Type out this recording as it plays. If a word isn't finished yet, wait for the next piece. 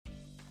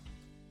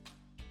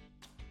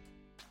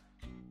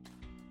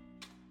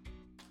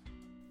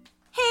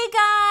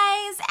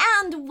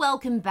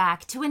welcome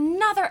back to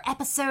another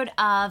episode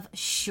of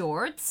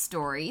Short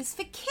Stories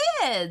for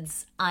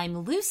Kids.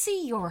 I'm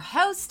Lucy, your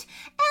host,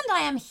 and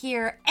I am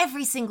here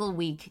every single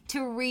week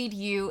to read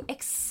you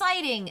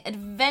exciting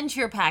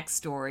adventure-packed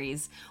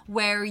stories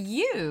where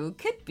you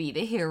could be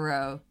the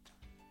hero.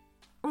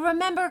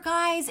 Remember,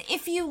 guys,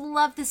 if you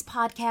love this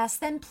podcast,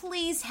 then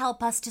please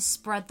help us to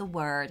spread the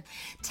word.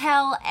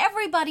 Tell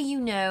everybody you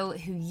know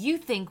who you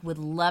think would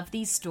love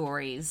these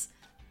stories.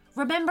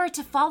 Remember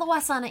to follow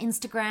us on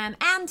Instagram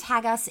and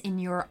tag us in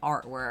your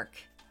artwork.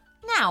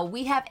 Now,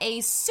 we have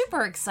a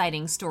super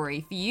exciting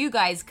story for you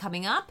guys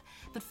coming up,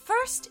 but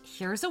first,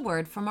 here's a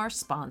word from our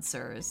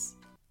sponsors.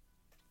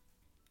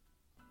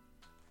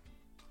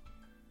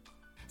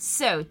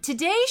 So,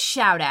 today's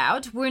shout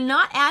out, we're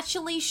not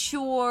actually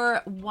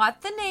sure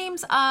what the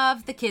names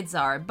of the kids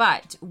are,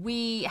 but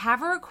we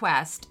have a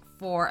request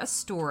for a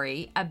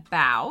story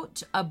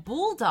about a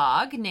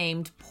bulldog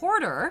named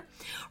Porter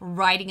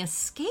riding a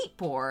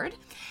skateboard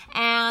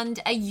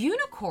and a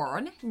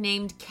unicorn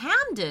named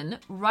Camden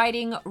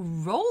riding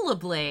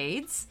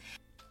rollerblades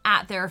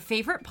at their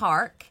favorite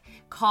park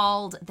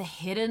called the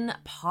Hidden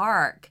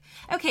Park.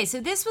 Okay, so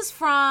this was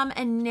from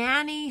a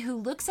nanny who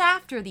looks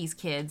after these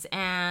kids,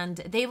 and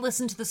they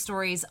listen to the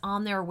stories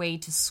on their way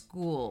to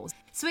school.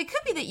 So it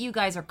could be that you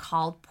guys are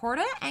called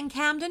Porter and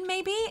Camden,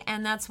 maybe,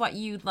 and that's what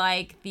you'd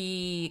like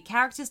the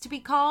characters to be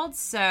called.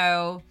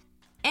 So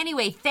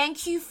anyway,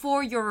 thank you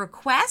for your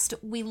request.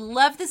 We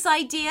love this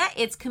idea.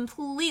 It's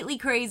completely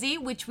crazy,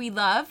 which we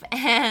love,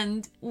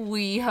 and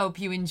we hope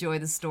you enjoy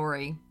the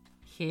story.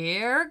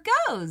 Here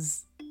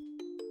goes.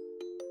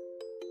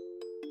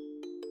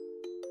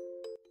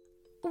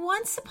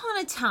 Once upon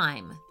a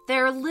time,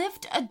 there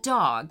lived a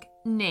dog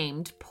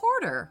named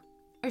Porter.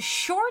 A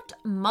short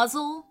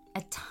muzzle,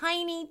 a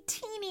tiny,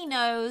 teeny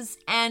nose,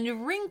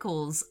 and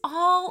wrinkles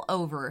all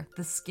over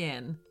the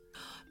skin.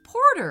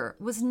 Porter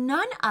was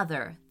none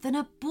other than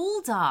a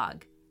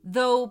bulldog.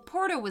 Though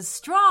Porter was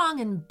strong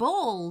and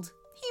bold,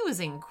 he was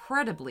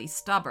incredibly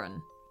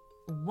stubborn.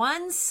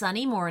 One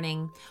sunny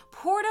morning,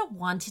 Porter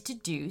wanted to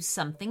do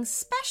something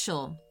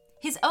special.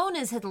 His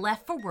owners had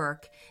left for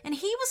work, and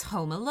he was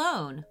home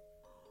alone.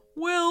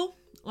 Well,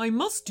 I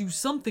must do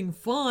something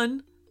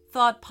fun,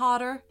 thought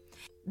Porter.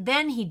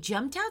 Then he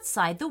jumped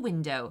outside the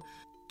window,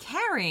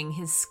 carrying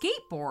his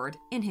skateboard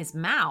in his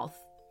mouth.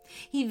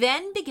 He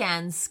then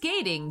began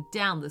skating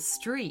down the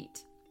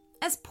street.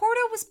 As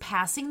Porter was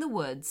passing the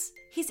woods,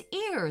 his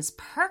ears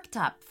perked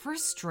up for a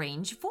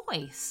strange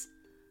voice.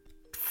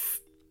 "Psst,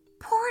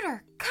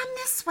 Porter, come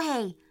this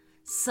way,"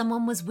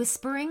 someone was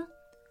whispering.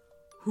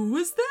 "Who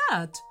is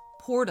that?"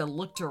 Porter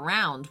looked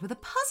around with a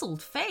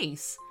puzzled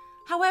face.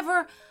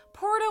 However,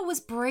 Porter was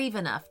brave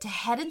enough to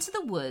head into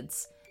the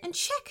woods and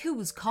check who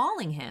was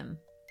calling him.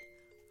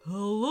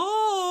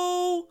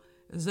 "Hello?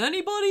 Is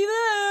anybody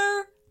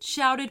there?"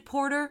 shouted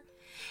Porter.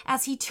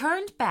 As he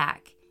turned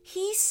back,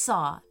 he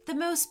saw the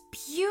most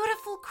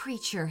beautiful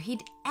creature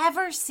he'd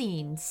ever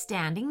seen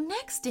standing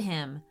next to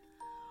him.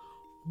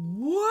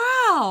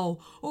 "Wow!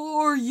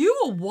 Are you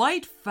a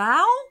white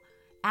fowl?"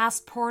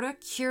 asked Porter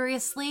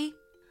curiously.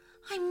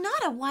 "I'm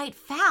not a white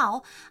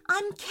fowl.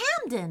 I'm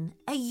Camden,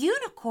 a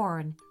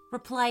unicorn,"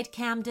 replied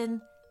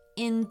Camden.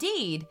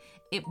 Indeed,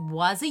 it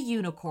was a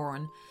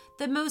unicorn,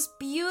 the most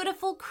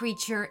beautiful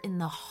creature in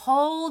the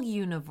whole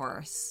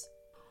universe.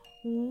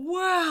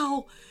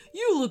 "Wow,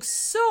 you look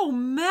so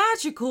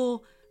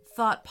magical,"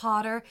 thought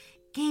Porter,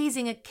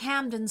 gazing at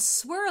Camden's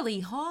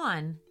swirly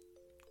horn.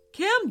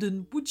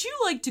 "Camden, would you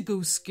like to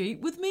go skate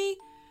with me?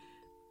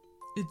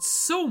 It's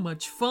so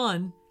much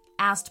fun,"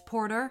 asked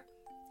Porter.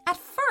 At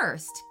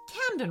first,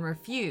 Camden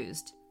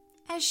refused,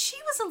 as she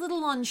was a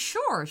little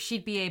unsure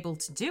she'd be able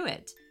to do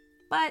it.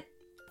 But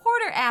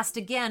Porter asked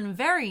again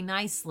very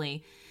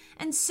nicely,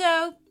 and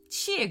so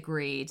she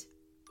agreed.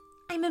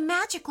 "I'm a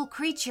magical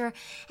creature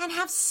and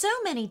have so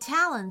many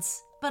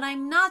talents, but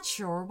I'm not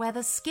sure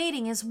whether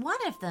skating is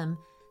one of them,"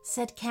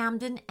 said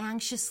Camden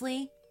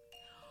anxiously.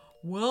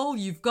 "Well,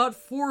 you've got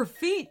 4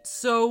 feet,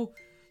 so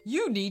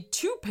you need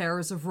 2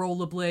 pairs of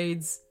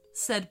rollerblades,"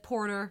 said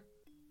Porter.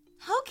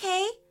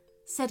 "Okay,"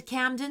 said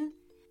Camden,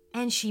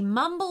 and she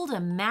mumbled a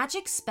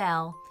magic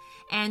spell,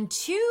 and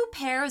 2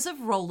 pairs of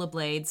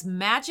rollerblades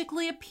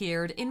magically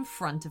appeared in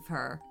front of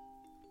her.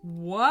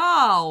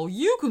 "Wow,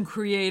 you can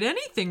create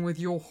anything with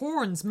your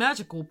horn's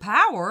magical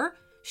power,"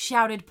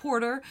 shouted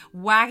Porter,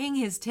 wagging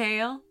his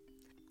tail.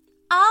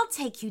 "I'll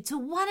take you to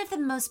one of the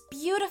most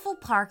beautiful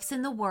parks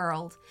in the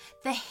world,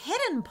 the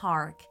Hidden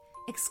Park,"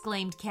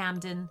 exclaimed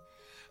Camden.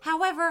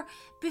 However,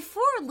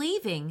 before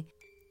leaving,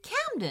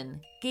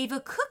 Camden gave a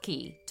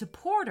cookie to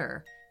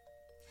Porter.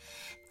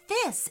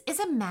 "This is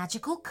a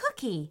magical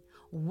cookie.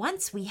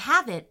 Once we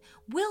have it,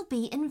 we'll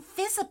be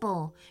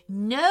invisible.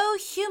 No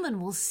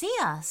human will see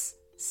us,"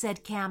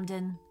 said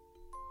Camden.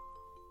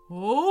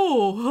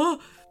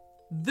 "Oh,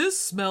 this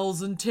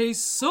smells and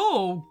tastes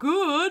so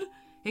good,"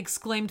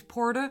 exclaimed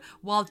Porter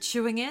while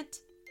chewing it.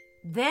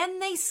 Then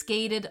they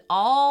skated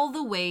all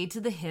the way to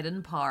the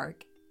Hidden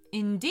Park.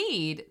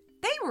 Indeed,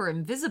 They were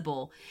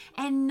invisible,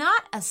 and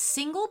not a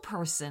single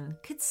person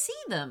could see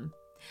them.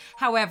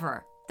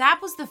 However, that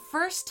was the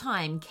first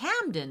time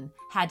Camden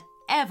had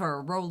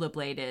ever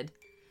rollerbladed.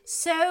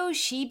 So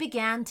she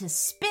began to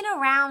spin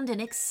around in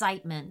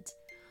excitement.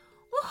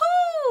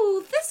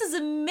 "Woohoo! This is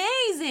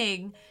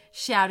amazing!"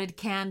 shouted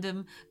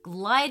Camden,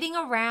 gliding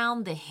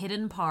around the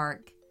hidden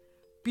park.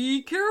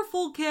 "Be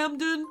careful,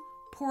 Camden,"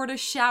 Porta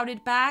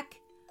shouted back.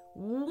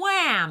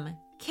 Wham!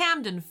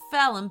 Camden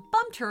fell and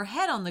bumped her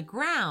head on the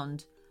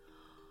ground.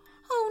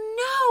 "Oh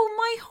no,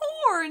 my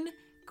horn!"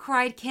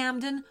 cried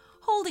Camden,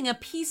 holding a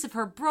piece of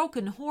her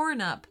broken horn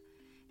up.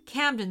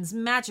 Camden's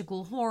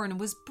magical horn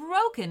was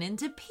broken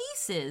into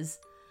pieces.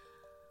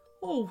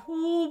 "Oh,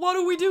 what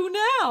do we do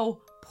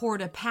now?"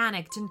 Porta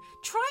panicked and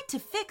tried to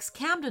fix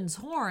Camden's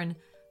horn,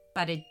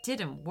 but it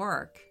didn't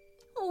work.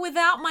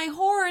 "Without my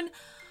horn,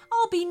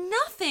 I'll be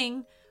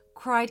nothing,"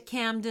 cried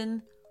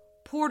Camden.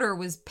 Porter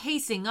was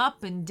pacing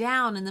up and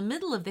down in the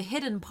middle of the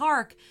hidden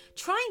park,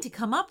 trying to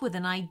come up with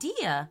an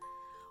idea.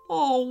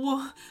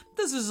 "Oh,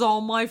 this is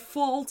all my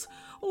fault.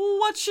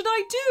 What should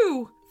I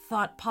do?"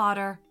 thought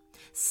Potter.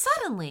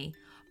 Suddenly,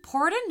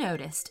 Porter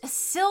noticed a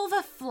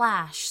silver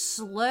flash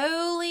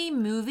slowly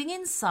moving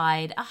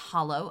inside a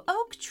hollow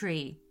oak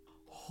tree.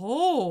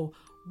 "Oh,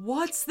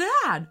 what's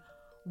that?"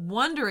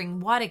 Wondering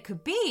what it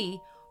could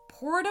be,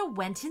 Porter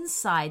went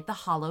inside the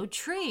hollow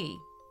tree.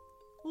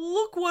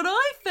 "Look what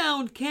I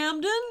found,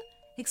 Camden!"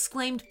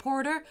 exclaimed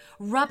Porter,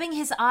 rubbing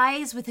his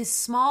eyes with his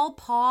small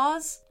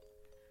paws.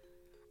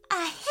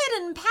 "A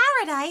hidden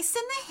paradise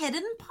in the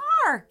hidden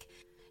park!"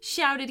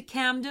 shouted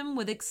Camden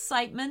with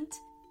excitement.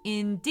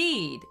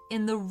 Indeed,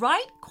 in the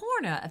right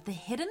corner of the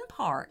hidden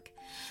park,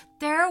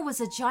 there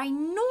was a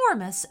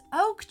ginormous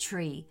oak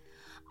tree.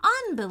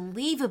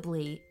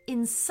 Unbelievably,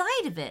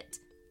 inside of it,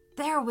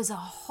 there was a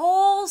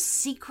whole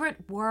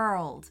secret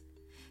world.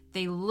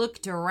 They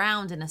looked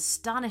around in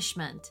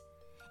astonishment.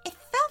 It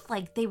felt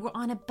like they were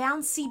on a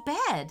bouncy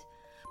bed,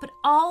 but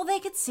all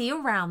they could see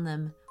around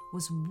them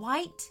was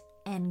white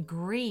and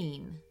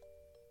green.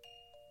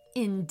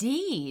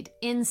 Indeed,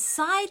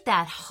 inside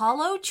that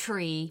hollow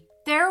tree,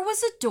 there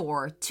was a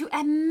door to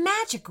a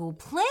magical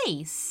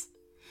place.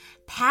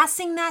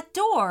 Passing that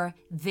door,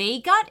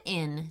 they got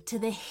into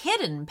the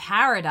hidden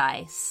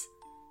paradise.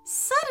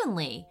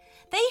 Suddenly,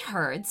 they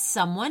heard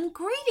someone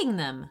greeting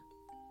them.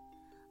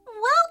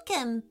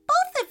 "Welcome,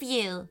 both of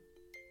you."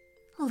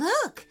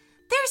 "Look,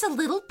 there's a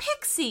little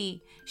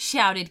pixie,"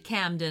 shouted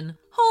Camden,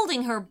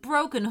 holding her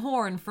broken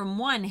horn from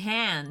one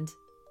hand.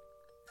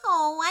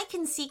 "Oh, I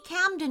can see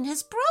Camden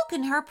has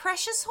broken her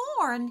precious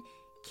horn.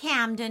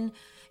 Camden,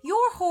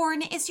 your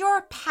horn is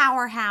your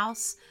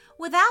powerhouse.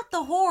 Without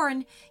the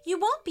horn, you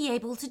won't be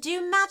able to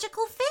do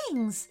magical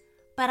things.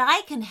 But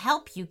I can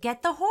help you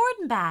get the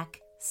horn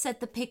back," said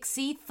the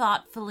pixie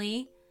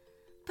thoughtfully.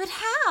 "But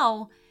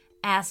how?"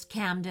 asked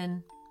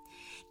Camden.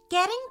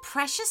 "Getting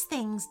precious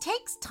things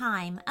takes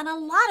time and a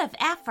lot of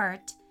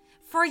effort.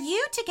 For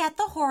you to get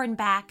the horn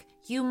back,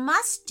 you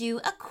must do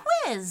a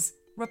quiz,"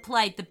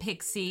 replied the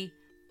pixie.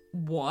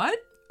 "What?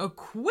 A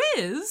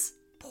quiz?"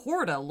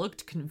 Porta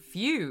looked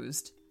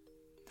confused.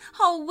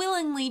 "I'll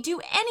willingly do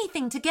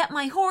anything to get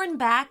my horn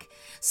back,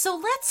 so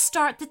let's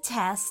start the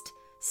test,"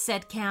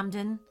 said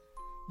Camden.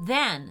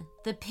 Then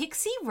the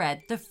pixie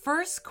read the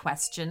first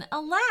question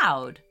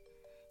aloud.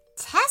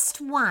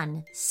 "Test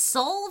 1,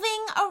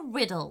 solving a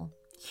riddle.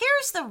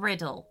 Here's the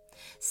riddle.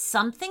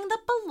 Something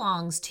that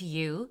belongs to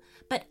you,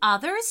 but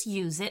others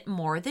use it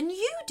more than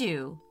you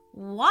do.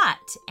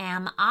 What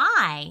am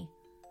I?"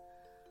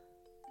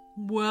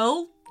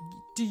 "Well,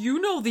 do you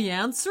know the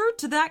answer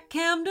to that,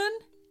 Camden?"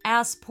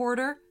 asked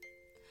Porter.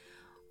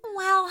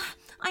 "Well,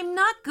 I'm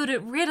not good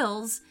at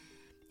riddles.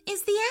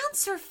 Is the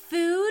answer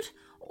food?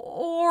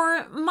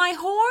 Or my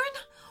horn?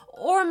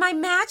 Or my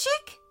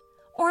magic?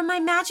 Or my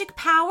magic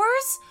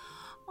powers?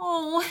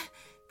 Oh,"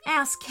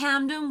 asked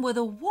Camden with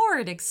a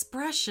worried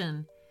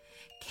expression.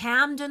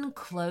 Camden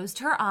closed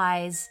her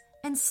eyes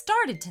and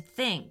started to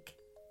think.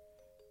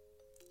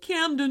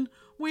 "Camden,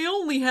 we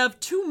only have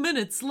 2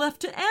 minutes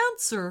left to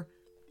answer,"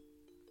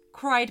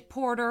 cried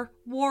Porter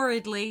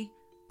worriedly.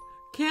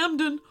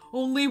 "Camden,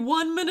 only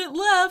 1 minute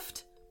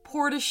left,"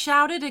 Porter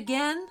shouted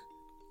again.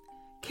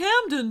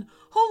 "Camden,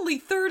 only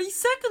 30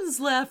 seconds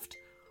left,"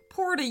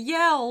 Porta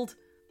yelled.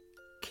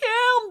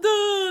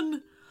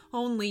 "Camden!"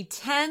 Only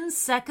 10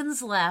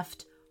 seconds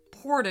left,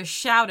 Porta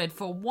shouted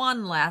for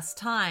one last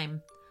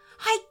time.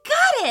 "I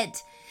got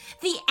it!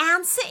 The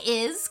answer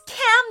is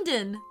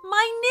Camden,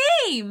 my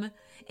name.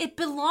 It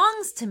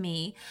belongs to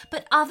me,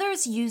 but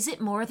others use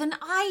it more than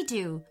I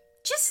do,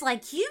 just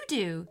like you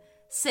do,"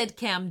 said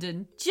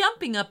Camden,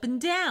 jumping up and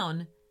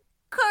down.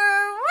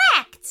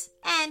 "Correct!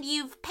 And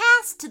you've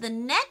passed to the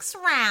next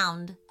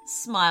round,"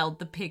 smiled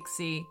the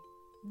pixie.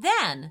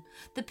 Then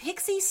the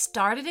pixie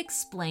started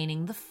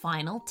explaining the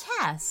final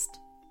test.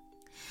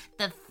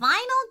 "The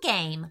final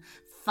game,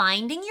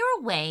 finding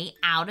your way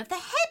out of the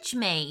hedge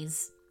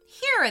maze.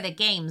 Here are the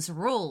game's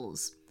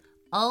rules.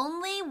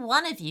 Only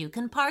one of you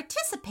can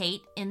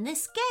participate in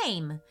this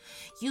game.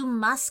 You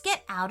must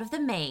get out of the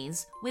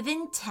maze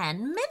within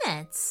 10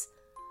 minutes.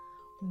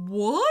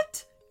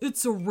 What?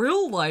 It's a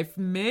real-life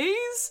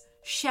maze?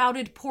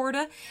 Shouted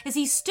Porta as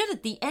he stood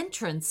at the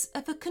entrance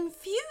of a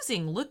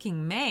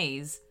confusing-looking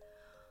maze.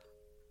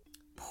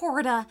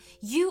 Porta,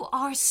 you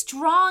are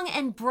strong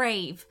and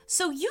brave,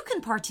 so you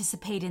can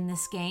participate in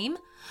this game.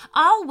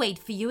 I'll wait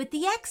for you at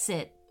the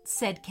exit,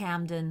 said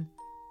Camden.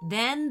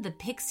 Then the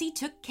pixie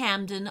took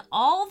Camden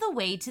all the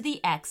way to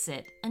the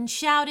exit and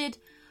shouted,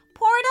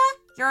 Porta,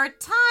 your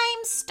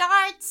time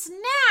starts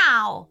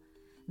now.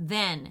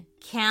 Then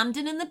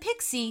Camden and the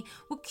pixie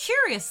were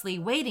curiously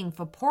waiting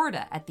for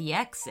Porta at the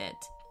exit.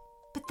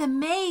 But the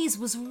maze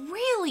was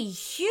really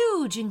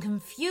huge and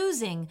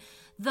confusing.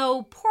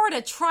 Though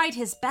Porta tried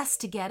his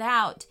best to get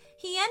out,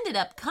 he ended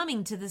up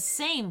coming to the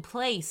same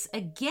place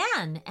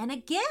again and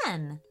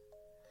again.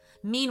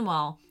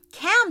 Meanwhile,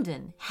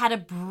 Camden had a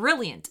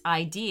brilliant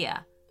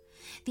idea.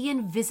 The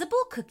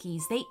invisible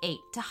cookies they ate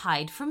to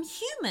hide from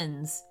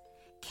humans.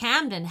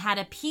 Camden had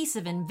a piece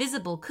of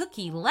invisible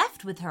cookie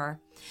left with her,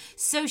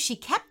 so she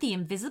kept the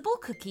invisible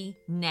cookie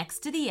next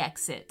to the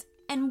exit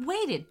and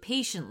waited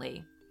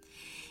patiently.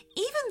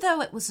 Even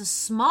though it was a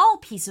small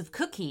piece of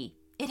cookie,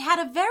 it had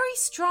a very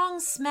strong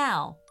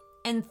smell,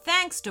 and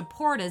thanks to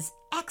Porta's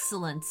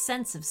excellent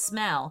sense of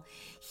smell,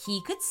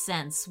 he could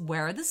sense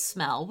where the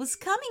smell was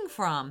coming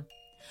from.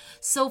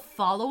 So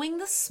following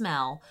the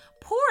smell,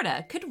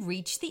 Porta could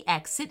reach the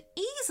exit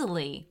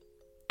easily.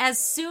 As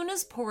soon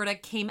as Porta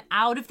came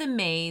out of the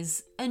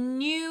maze, a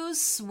new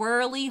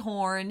swirly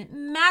horn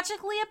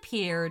magically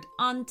appeared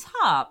on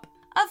top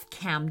of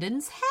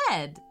Camden's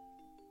head.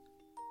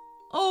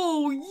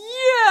 Oh,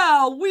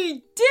 yeah,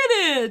 we did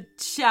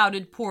it!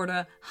 Shouted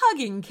Porta,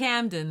 hugging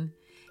Camden.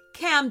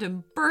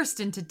 Camden burst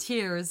into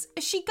tears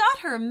as she got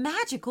her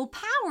magical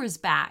powers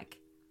back.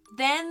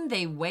 Then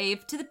they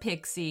waved to the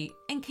pixie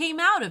and came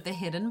out of the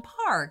hidden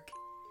park.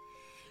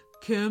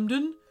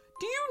 Camden,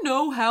 do you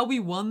know how we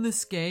won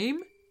this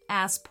game?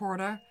 Asked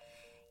Porta.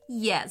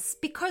 Yes,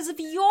 because of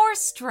your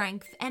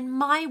strength and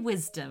my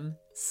wisdom,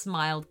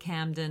 smiled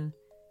Camden.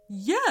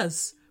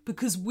 Yes,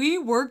 because we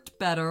worked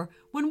better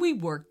when we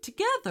worked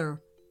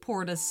together,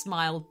 Porta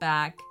smiled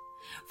back.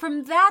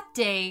 From that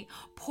day,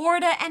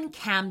 Porta and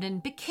Camden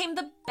became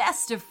the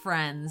best of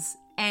friends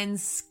and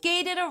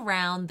skated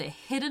around the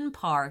hidden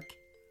park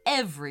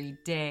every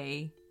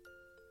day.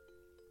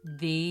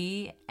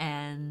 The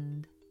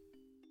end.